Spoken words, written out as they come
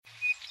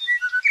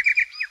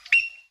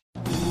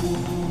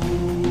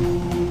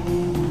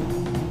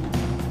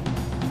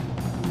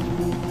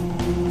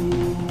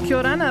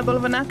Tana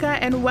Bulavanaka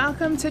and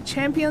welcome to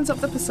Champions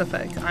of the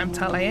Pacific. I'm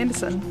Tale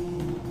Anderson.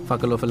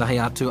 Whakalofa lahi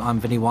atu, I'm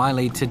Vinnie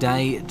Wiley.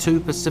 Today, two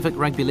Pacific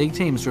Rugby League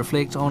teams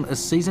reflect on a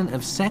season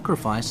of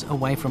sacrifice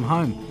away from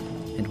home.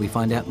 And we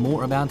find out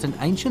more about an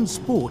ancient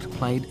sport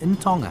played in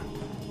Tonga.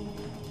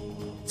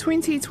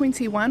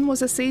 2021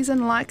 was a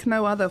season like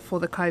no other for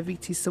the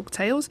Kaiwiti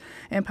Silktails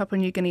and Papua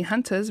New Guinea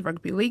Hunters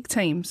Rugby League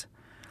teams.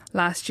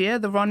 Last year,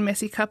 the Ron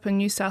Massey Cup in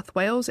New South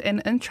Wales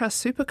and Intrust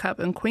Super Cup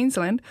in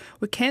Queensland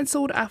were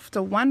cancelled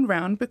after one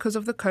round because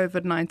of the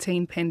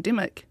COVID-19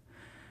 pandemic.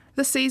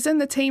 This season,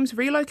 the teams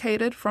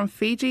relocated from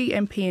Fiji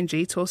and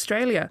PNG to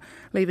Australia,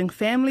 leaving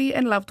family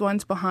and loved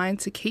ones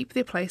behind to keep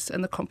their place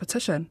in the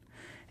competition.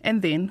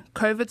 And then,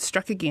 COVID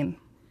struck again.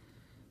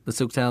 The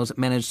Silktails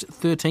managed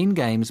 13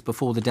 games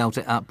before the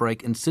Delta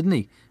outbreak in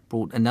Sydney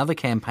brought another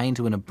campaign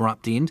to an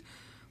abrupt end,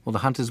 while the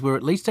Hunters were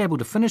at least able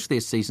to finish their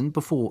season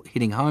before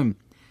heading home.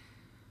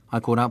 I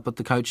caught up with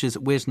the coaches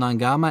Wes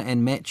Naingama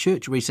and Matt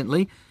Church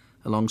recently,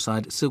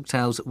 alongside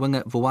Silktails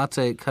winger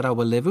Voate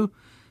Karawalevu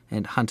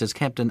and Hunters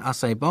captain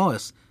Ase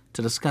Boas,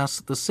 to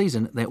discuss the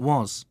season that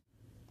was.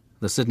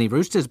 The Sydney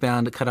Roosters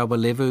bound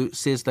Karawalevu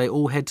says they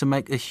all had to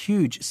make a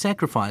huge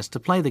sacrifice to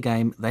play the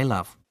game they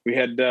love. We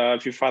had a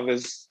few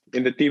fathers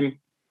in the team.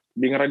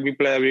 Being a rugby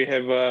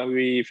player,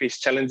 we face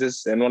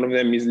challenges, and one of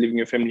them is leaving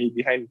your family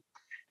behind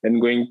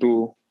and going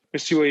to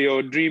pursue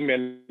your dream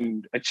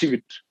and achieve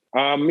it.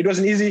 It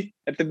wasn't easy.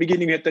 At the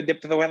beginning, we had to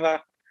adapt to the weather,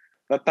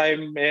 the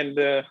time,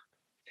 and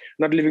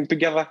not living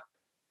together.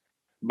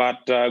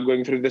 But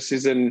going through the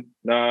season,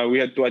 we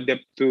had to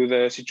adapt to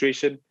the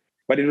situation.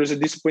 But it was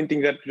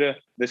disappointing that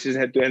the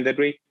season had to end that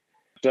way.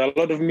 A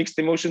lot of mixed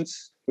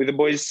emotions with the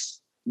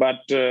boys,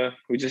 but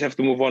we just have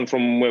to move on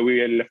from where we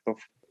had left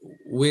off.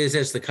 Wes,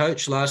 as the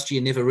coach, last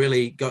year never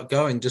really got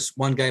going, just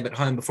one game at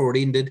home before it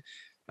ended.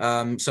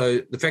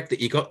 So the fact that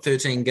you got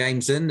 13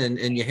 games in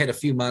and you had a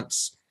few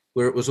months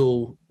where it was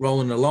all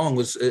rolling along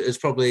is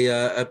probably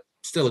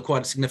still a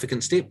quite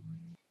significant step.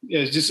 Yeah,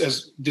 it's just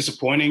as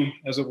disappointing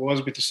as it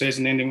was with the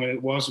season ending when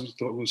it was. We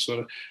thought we were sort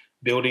of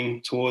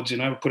building towards,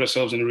 put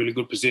ourselves in a really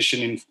good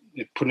position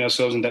in putting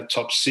ourselves in that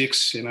top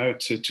six,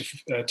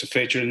 to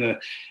feature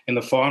in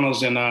the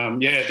finals. And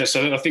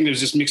so I think there was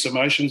just mixed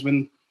emotions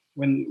when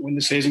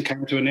the season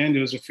came to an end.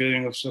 There was a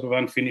feeling of sort of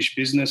unfinished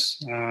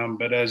business.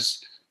 But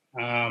as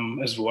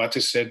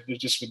Voate said,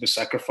 just with the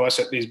sacrifice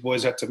that these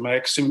boys had to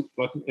make, same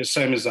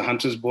as the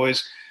Hunters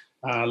boys,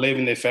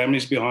 leaving their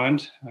families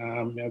behind.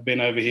 I've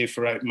been over here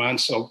for 8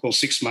 months,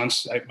 6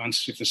 months, 8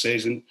 months if the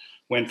season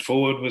went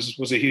forward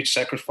was a huge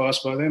sacrifice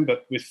by them.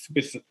 But with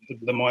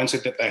the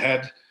mindset that they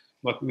had,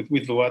 like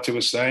with Voate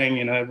was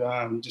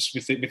saying, just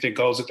with their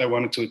goals that they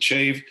wanted to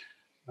achieve,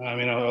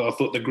 I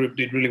thought the group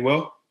did really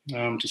well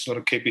to sort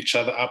of keep each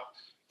other up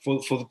for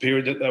the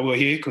period that they were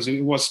here, because it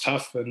was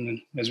tough.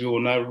 And as we all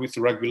know, with the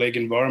rugby league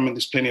environment,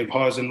 there's plenty of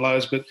highs and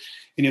lows. But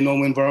in your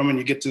normal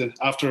environment,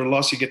 after a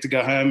loss, you get to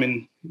go home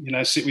and,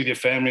 sit with your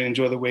family and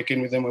enjoy the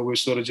weekend with them, where we're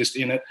sort of just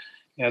in it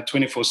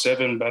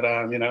 24/7. But,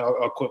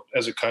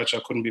 as a coach, I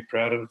couldn't be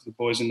proud of the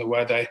boys in the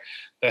way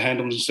they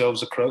handled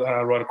themselves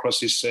right across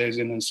this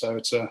season. And so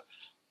it's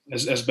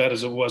as bad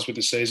as it was with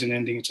the season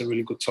ending, it's a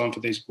really good time for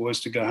these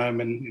boys to go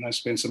home and,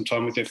 spend some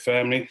time with their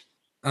family.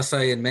 Ase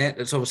and Matt,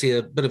 it's obviously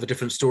a bit of a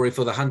different story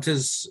for the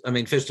Hunters. I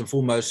mean, first and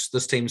foremost,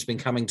 this team's been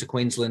coming to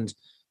Queensland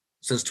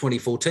since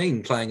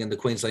 2014, playing in the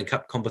Queensland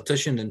Cup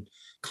competition, and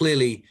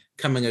clearly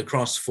coming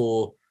across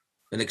for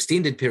an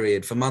extended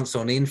period, for months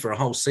on end, for a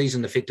whole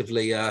season,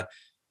 effectively,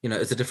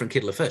 it's a different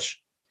kettle of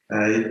fish.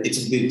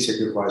 It's a big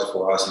sacrifice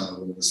for us.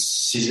 The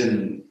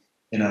season,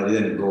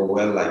 didn't go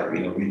well.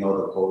 We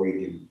know the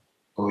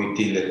COVID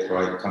thing that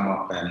tried to come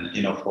up, and,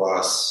 for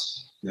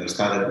us,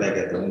 started back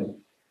at home.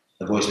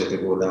 The boys had to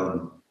go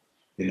down,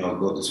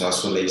 go to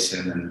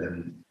isolation, and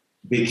then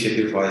big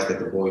sacrifice that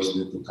the boys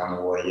do to come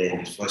over here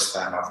in the first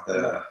time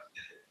after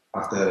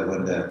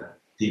when the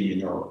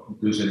team,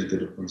 inclusion into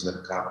the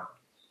Queensland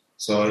Cup.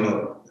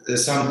 So,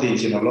 there's some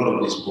things, a lot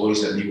of these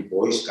boys are new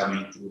boys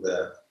coming through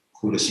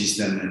the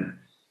system,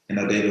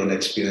 and, they don't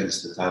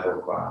experience the type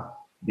of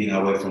being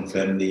away from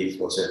family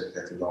for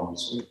that long.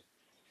 So,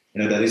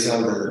 the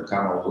result doesn't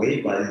come our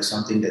way, but it's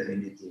something that we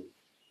need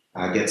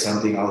to get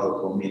something out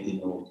of from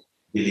it,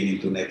 building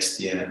into next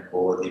year and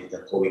forward if the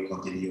COVID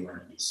continue and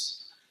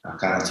this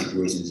current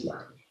situation is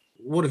like.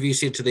 What have you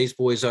said to these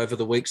boys over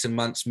the weeks and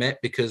months, Matt?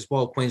 Because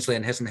while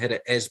Queensland hasn't had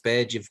it as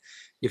bad, you've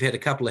had a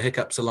couple of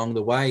hiccups along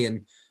the way.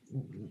 And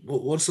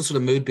what's the sort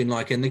of mood been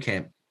like in the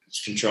camp? It's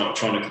trying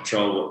to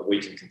control what we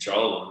can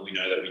control, and we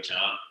know that we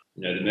can't.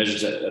 The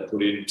measures that are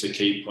put in to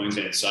keep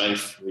Queensland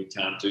safe, we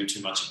can't do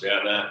too much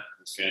about that.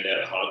 We found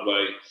out the hard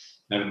way,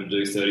 having to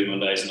do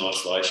 31 days in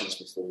isolations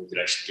before we could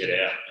actually get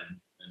out and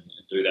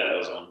do that. That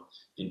was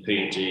in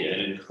PNG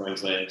and in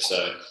Queensland.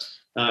 So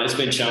it's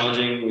been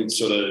challenging with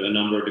sort of a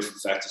number of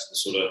different factors. We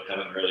sort of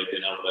haven't really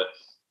been able to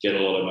get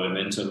a lot of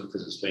momentum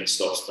because it's been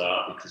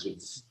stop-start because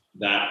of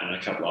that and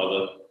a couple of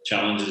other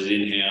challenges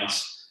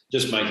in-house.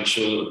 Just making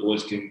sure that the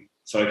boys can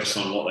focus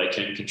on what they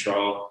can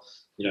control.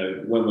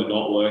 When we're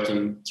not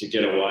working, to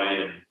get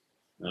away and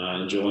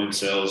enjoy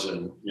themselves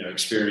and,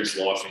 experience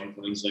life in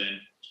Queensland.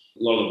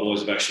 A lot of the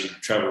boys have actually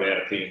travelled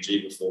out of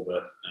PNG before,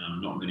 but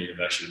not many have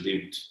actually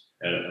lived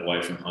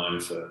away from home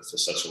for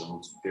such a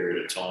long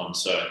period of time.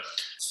 So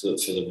for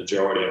the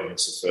majority of them,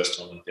 it's the first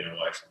time they've been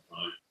away from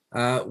home.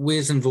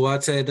 Wes and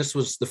Vuate, this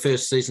was the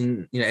first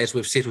season, as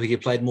we've said, where you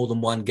played more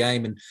than one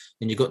game and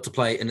you got to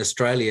play in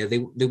Australia.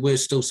 There were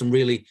still some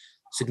really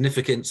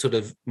significant sort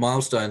of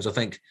milestones. I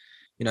think,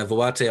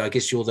 Vuate, I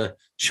guess you're the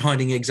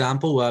shining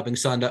example, being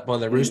signed up by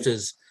the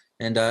Roosters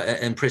and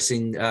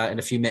impressing in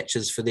a few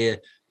matches for their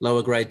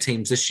lower grade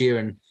teams this year,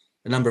 and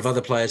a number of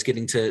other players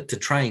getting to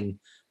train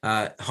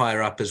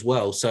higher up as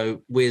well.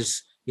 So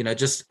Wes,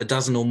 just a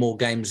dozen or more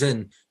games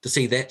in, to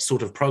see that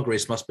sort of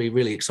progress must be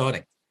really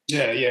exciting.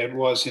 Yeah, it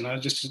was,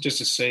 just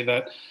to see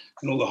that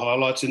and all the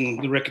highlights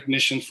and the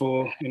recognition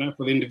for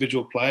the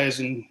individual players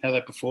and how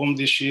they performed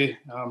this year.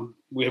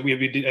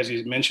 We did, as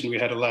you mentioned, we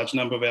had a large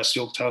number of our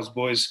Silktails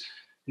boys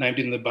named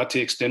in the Bati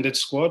extended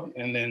squad,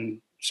 and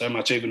then so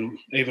much even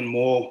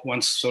more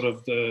once sort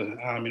of the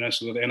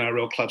the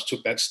NRL clubs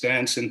took that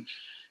stance, and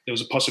there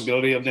was a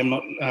possibility of them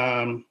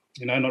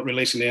not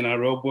releasing the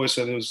NRL boys,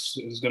 so there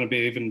was going to be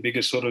an even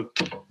bigger sort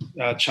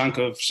of chunk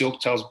of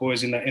Silktails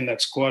boys in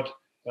that squad.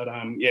 But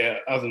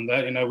other than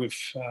that, we've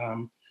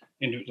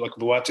like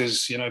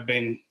Vuate's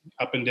been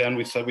up and down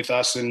with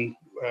us and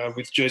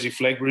with Jersey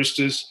Flag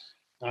Roosters.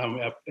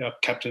 Our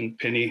captain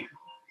Penioni,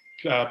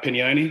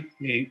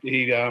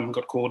 he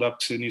got called up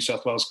to New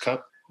South Wales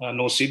Cup.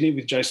 North Sydney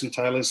with Jason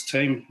Taylor's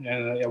team,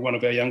 and one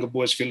of our younger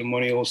boys,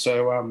 Philemoni,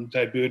 also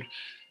debuted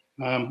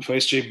for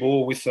SG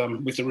Ball with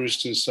the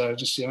Roosters. So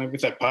just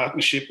with that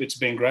partnership, it's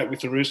been great with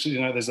the Roosters.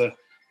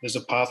 There's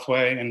a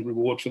pathway and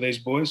reward for these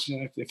boys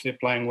if they're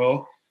playing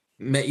well.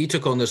 Matt, you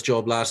took on this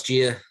job last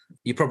year.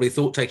 You probably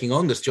thought taking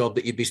on this job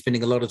that you'd be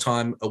spending a lot of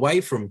time away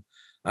from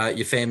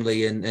your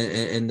family in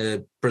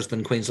the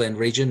Brisbane, Queensland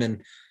region,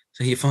 and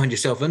so you find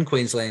yourself in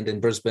Queensland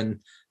and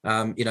Brisbane,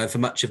 for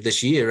much of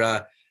this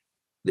year.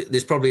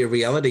 There's probably a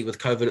reality with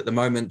COVID at the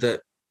moment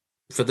that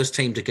for this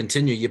team to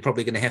continue, you're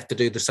probably going to have to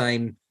do the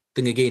same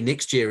thing again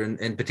next year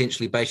and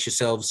potentially base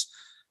yourselves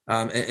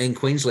in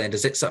Queensland.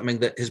 Is that something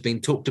that has been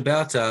talked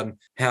about,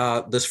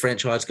 how this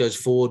franchise goes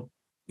forward,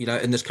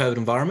 in this COVID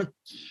environment?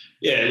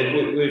 Yeah,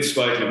 look, we've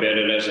spoken about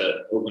it as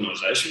an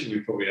organisation.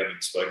 We probably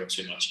haven't spoken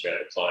too much about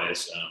the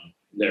players.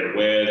 They're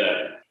aware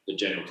that the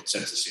general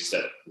consensus is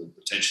that we'll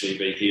potentially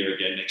be here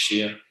again next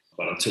year.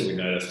 But until we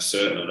know that for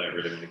certain, I don't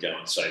really want to go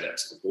and say that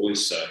to the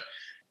boys. So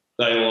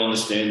they all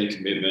understand the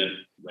commitment.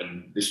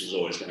 When this was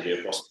always going to be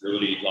a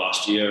possibility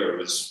last year,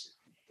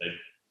 they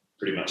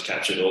pretty much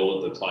captured all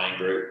of the playing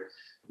group,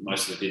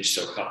 most of the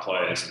Digicel Cup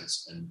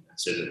players, and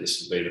said that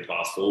this would be the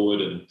path forward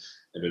and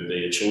it would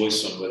be a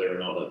choice on whether or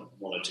not they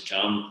wanted to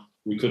come.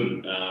 We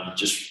couldn't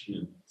just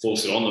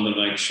force it on them and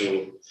make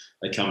sure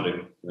they come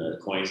to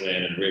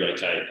Queensland and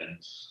relocate. And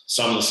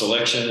some of the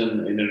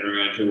selection in and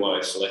around who I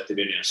selected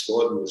in our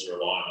squad was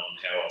relying on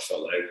how I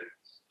felt they would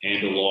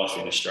handle life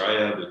in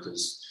Australia,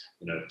 because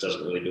it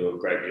doesn't really do a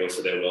great deal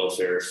for their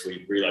welfare if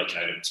we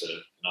relocate them to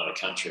another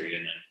country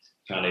and then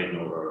can't even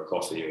order a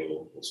coffee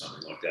or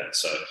something like that.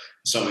 So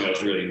something I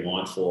was really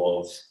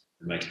mindful of,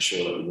 and making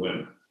sure that we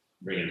weren't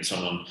bringing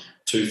someone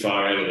too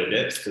far out of their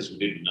depth, because we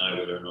didn't know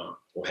whether or not,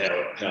 or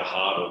how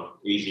hard or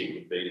easy it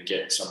would be to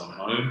get someone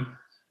home.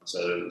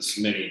 So there's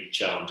many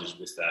challenges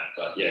with that.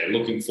 But yeah,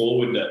 looking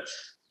forward, that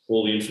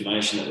all the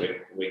information that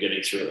we're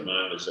getting through at the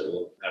moment is that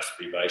we'll have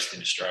to be based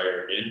in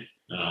Australia again.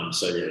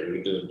 So yeah,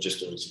 we're doing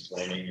some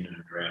planning and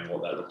around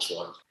what that looks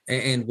like.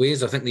 And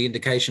Wes, I think the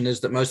indication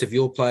is that most of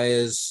your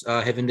players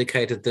have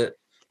indicated that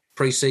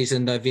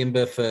pre-season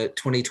November for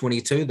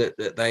 2022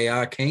 that they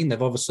are keen.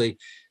 They've obviously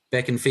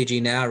back in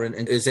Fiji now, and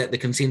is that the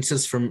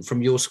consensus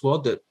from your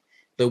squad that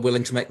they're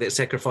willing to make that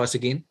sacrifice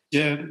again?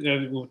 Yeah,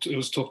 it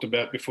was talked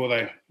about before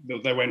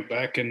they went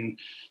back, and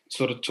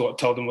sort of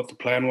told them what the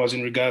plan was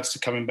in regards to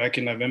coming back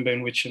in November,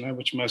 in which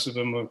most of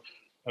them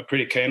are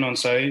pretty keen on.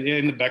 So yeah,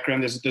 in the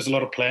background there's a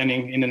lot of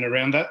planning in and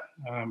around that.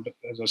 But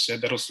as I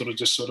said, that'll sort of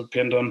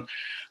depend on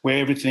where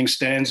everything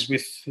stands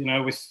with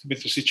the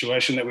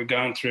situation that we're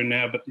going through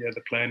now. But yeah,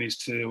 the plan is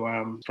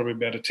to probably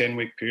about a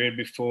 10-week period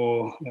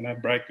before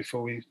break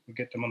before we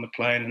get them on the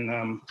plane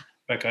and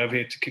back over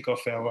here to kick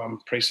off our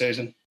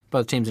pre-season.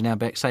 Both teams are now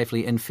back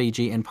safely in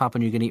Fiji and Papua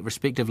New Guinea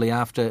respectively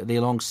after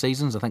their long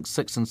seasons, I think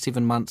 6 and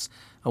 7 months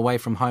away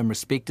from home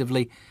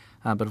respectively.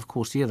 But of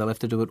course, they'll have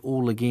to do it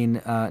all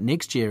again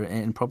next year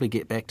and probably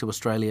get back to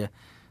Australia,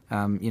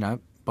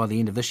 by the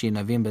end of this year,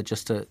 November,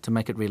 just to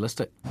make it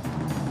realistic.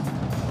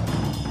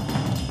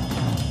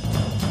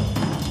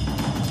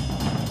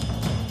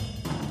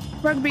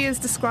 Rugby is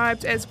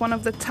described as one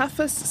of the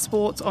toughest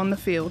sports on the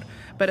field,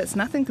 but it's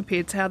nothing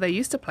compared to how they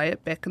used to play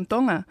it back in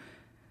Tonga.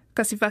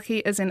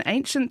 Kasivaki is an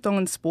ancient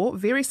Tongan sport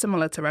very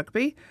similar to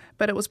rugby,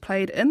 but it was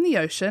played in the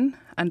ocean,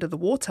 under the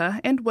water,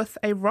 and with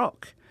a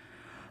rock.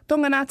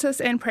 Tongan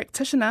artist and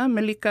practitioner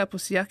Milika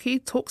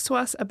Pusiaki talks to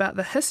us about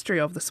the history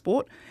of the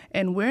sport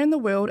and where in the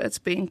world it's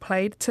being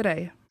played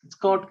today. It's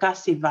called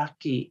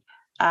Kasivaki.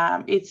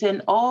 It's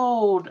an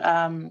old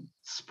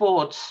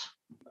sport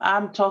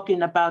I'm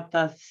talking about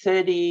the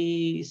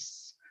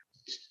 30th,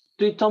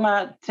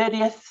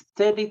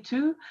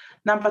 32,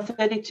 number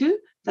 32,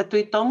 the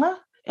Tuitonga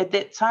at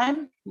that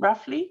time,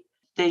 roughly.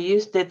 They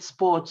used that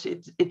sport.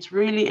 It's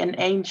really an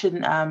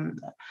ancient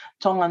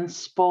Tongan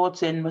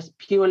sport and was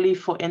purely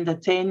for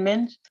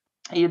entertainment,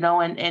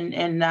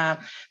 and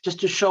just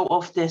to show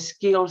off their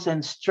skills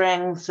and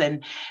strengths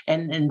and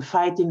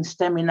fighting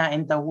stamina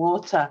in the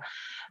water.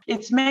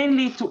 It's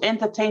mainly to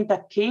entertain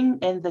the king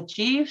and the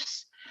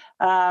chiefs.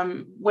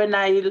 When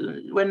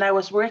I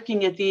was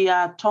working at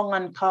the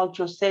Tongan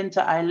Cultural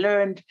Center, I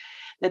learned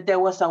that there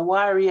was a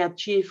warrior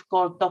chief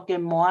called Toke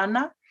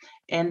Moana,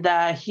 and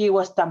he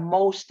was the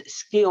most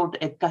skilled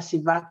at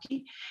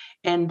kasivaki.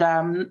 And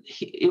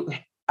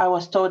I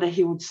was told that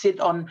he would sit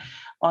on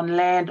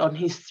land on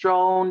his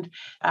throne.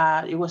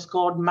 It was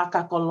called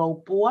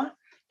Makakolopua,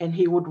 and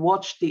he would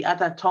watch the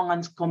other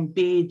Tongans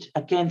compete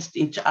against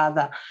each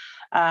other.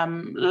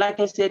 Like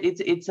I said,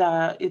 it's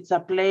a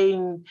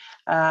playing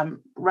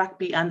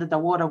rugby under the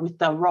water with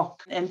the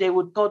rock, and they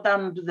would go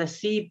down to the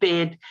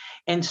seabed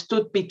and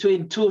stood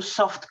between two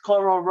soft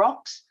coral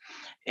rocks.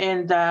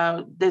 And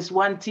there's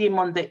one team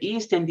on the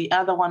east and the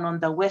other one on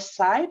the west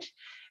side.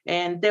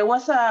 And there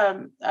was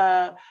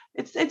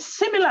it's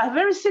similar,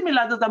 very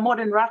similar to the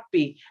modern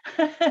rugby.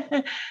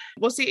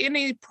 Was there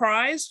any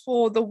prize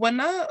for the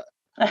winner?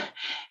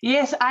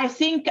 Yes, I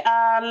think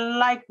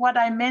like what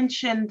I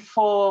mentioned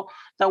for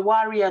the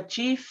warrior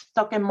chief,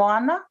 Toke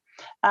Moana,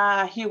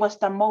 he was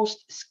the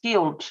most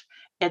skilled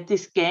at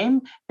this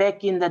game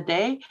back in the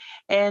day.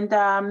 And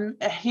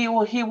he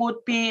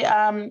would be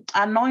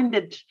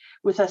anointed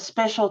with a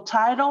special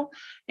title,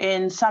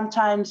 and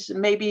sometimes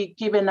maybe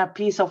given a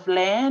piece of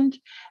land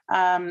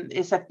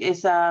is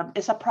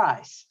a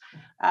prize.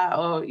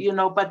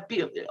 But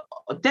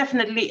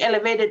definitely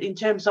elevated in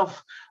terms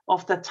of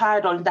the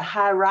title and the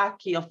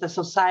hierarchy of the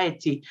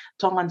society,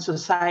 Tongan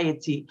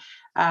society.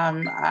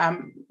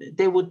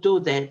 They would do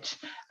that.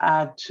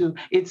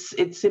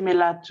 It's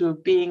similar to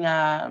being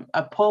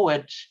a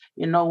poet.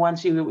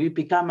 Once you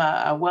become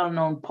a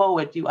well-known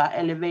poet, you are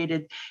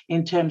elevated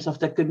in terms of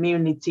the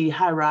community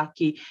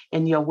hierarchy,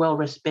 and you're well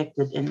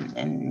respected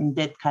in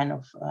that kind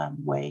of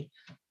way.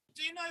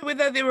 Do you know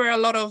whether there were a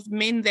lot of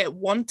men that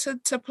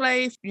wanted to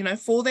play,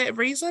 for that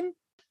reason?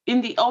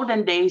 In the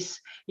olden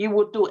days, you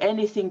would do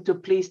anything to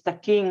please the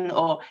king,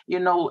 or,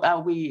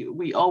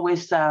 we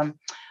always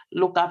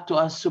look up to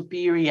a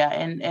superior,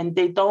 and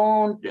they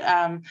don't,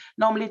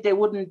 normally they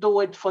wouldn't do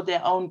it for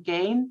their own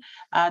gain.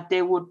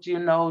 They would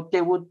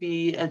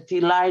be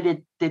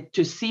delighted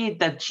to see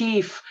the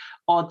chief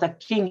or the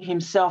king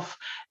himself,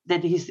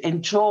 that he's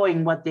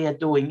enjoying what they are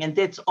doing, and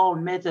that's all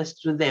matters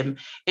to them.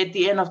 At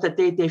the end of the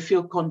day, they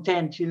feel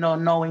content,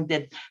 knowing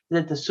that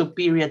the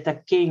superior,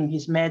 the king,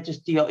 His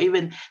Majesty, or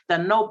even the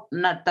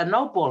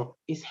noble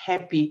is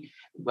happy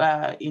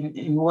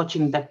in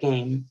watching the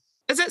game.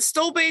 Is it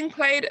still being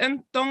played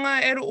in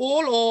Tonga at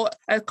all, or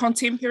a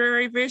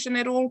contemporary version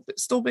at all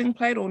still being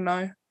played, or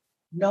no?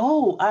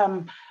 No,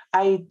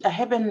 I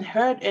haven't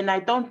heard, and I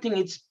don't think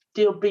it's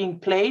still being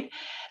played.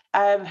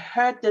 I've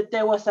heard that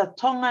there was a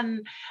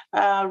Tongan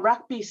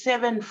rugby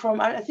 7 from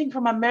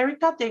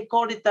America. They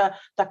called it the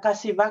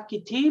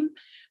Kasivaki team,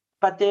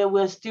 but they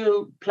were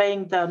still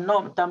playing the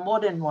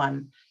modern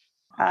one.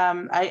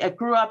 I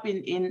grew up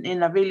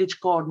in a village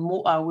called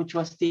Mo'a, which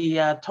was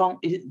the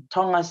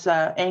Tonga's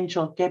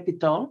ancient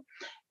capital.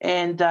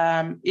 And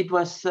it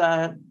was,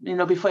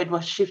 before it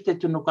was shifted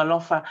to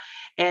Nuku'alofa.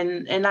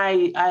 And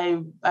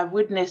I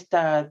witnessed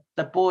the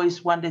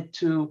boys wanted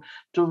to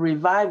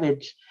revive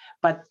it,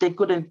 but they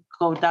couldn't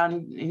go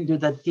down into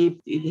the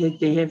deep.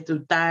 They have to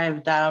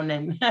dive down,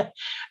 and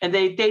and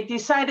they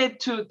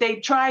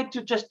tried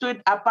to just do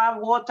it above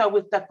water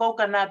with the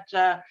coconut,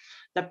 the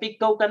big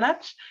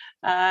coconut,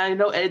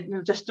 and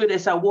just do it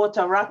as a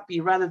water rugby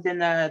rather than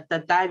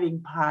the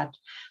diving part.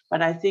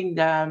 But I think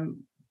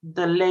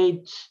the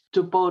late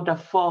Tupou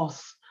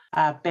IV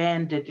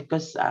banned it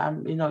because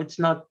it's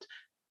not.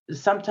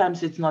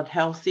 Sometimes it's not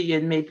healthy,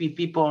 and maybe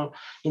people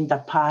in the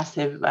past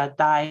have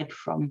died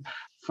from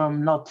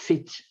not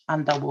fit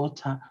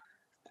underwater.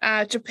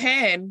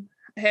 Japan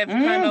have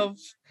kind of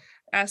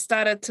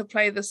started to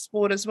play the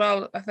sport as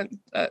well. I think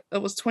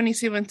it was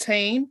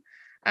 2017.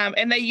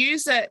 And they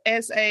use it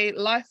as a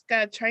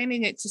lifeguard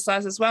training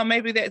exercise as well.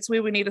 Maybe that's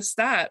where we need to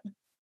start.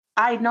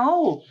 I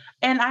know,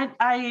 and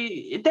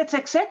I that's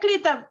exactly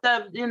the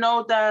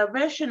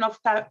version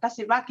of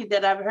kasivaki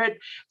that I've heard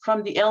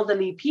from the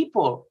elderly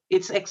people.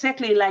 It's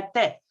exactly like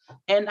that.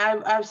 And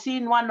I've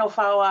seen one of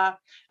our,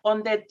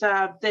 on that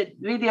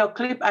video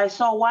clip, I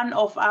saw one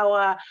of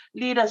our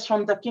leaders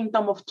from the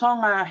Kingdom of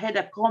Tonga had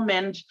a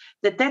comment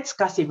that's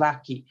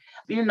kasivaki.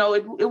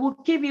 It will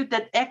give you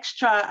that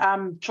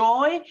extra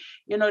joy,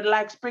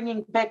 like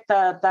bringing back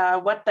the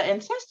what the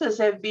ancestors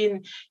have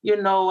been,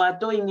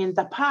 doing in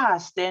the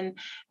past. And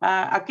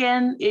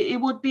again,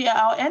 it would be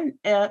our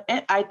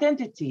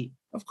identity.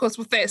 Of course,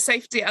 with that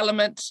safety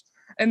element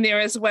in there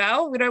as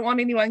well. We don't want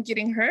anyone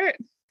getting hurt.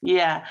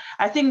 Yeah,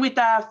 I think with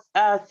a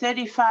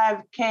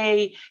 35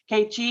 kg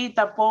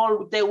the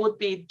ball, there would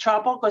be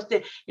trouble because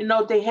they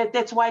had.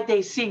 That's why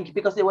they sink,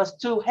 because it was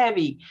too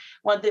heavy.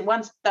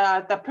 Once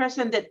the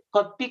person that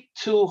got picked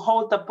to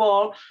hold the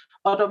ball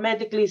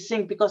automatically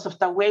sink because of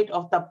the weight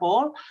of the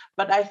ball.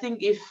 But I think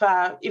if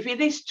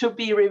it is to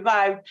be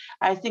revived,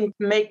 I think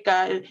make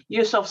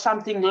use of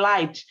something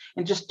light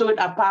and just do it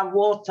above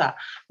water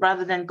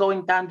rather than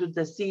going down to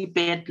the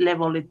seabed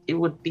level. It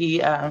would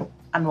be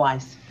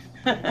unwise.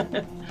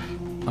 I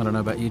don't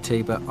know about you,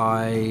 T, but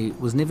I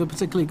was never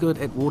particularly good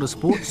at water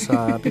sports.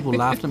 People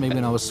laughed at me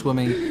when I was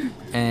swimming,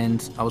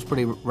 and I was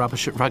pretty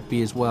rubbish at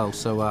rugby as well.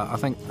 So I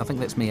think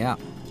that's me out.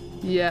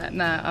 Yeah,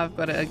 I've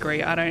got to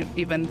agree. I don't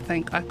even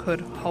think I could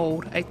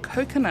hold a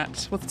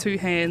coconut with two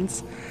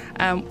hands,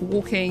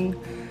 walking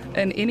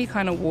in any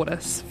kind of water,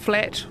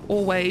 flat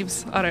or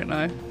waves, I don't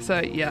know. So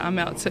yeah, I'm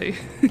out too.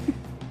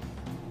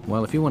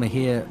 Well, if you want to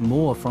hear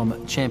more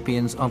from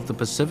Champions of the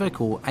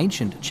Pacific, or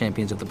ancient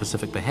Champions of the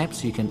Pacific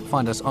perhaps, you can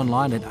find us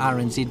online at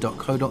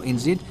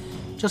rnz.co.nz.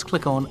 Just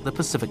click on the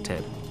Pacific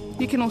tab.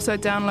 You can also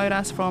download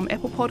us from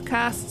Apple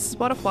Podcasts,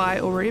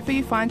 Spotify, or wherever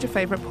you find your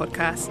favourite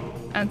podcast.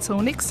 Until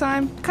next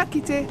time, ka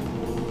kite!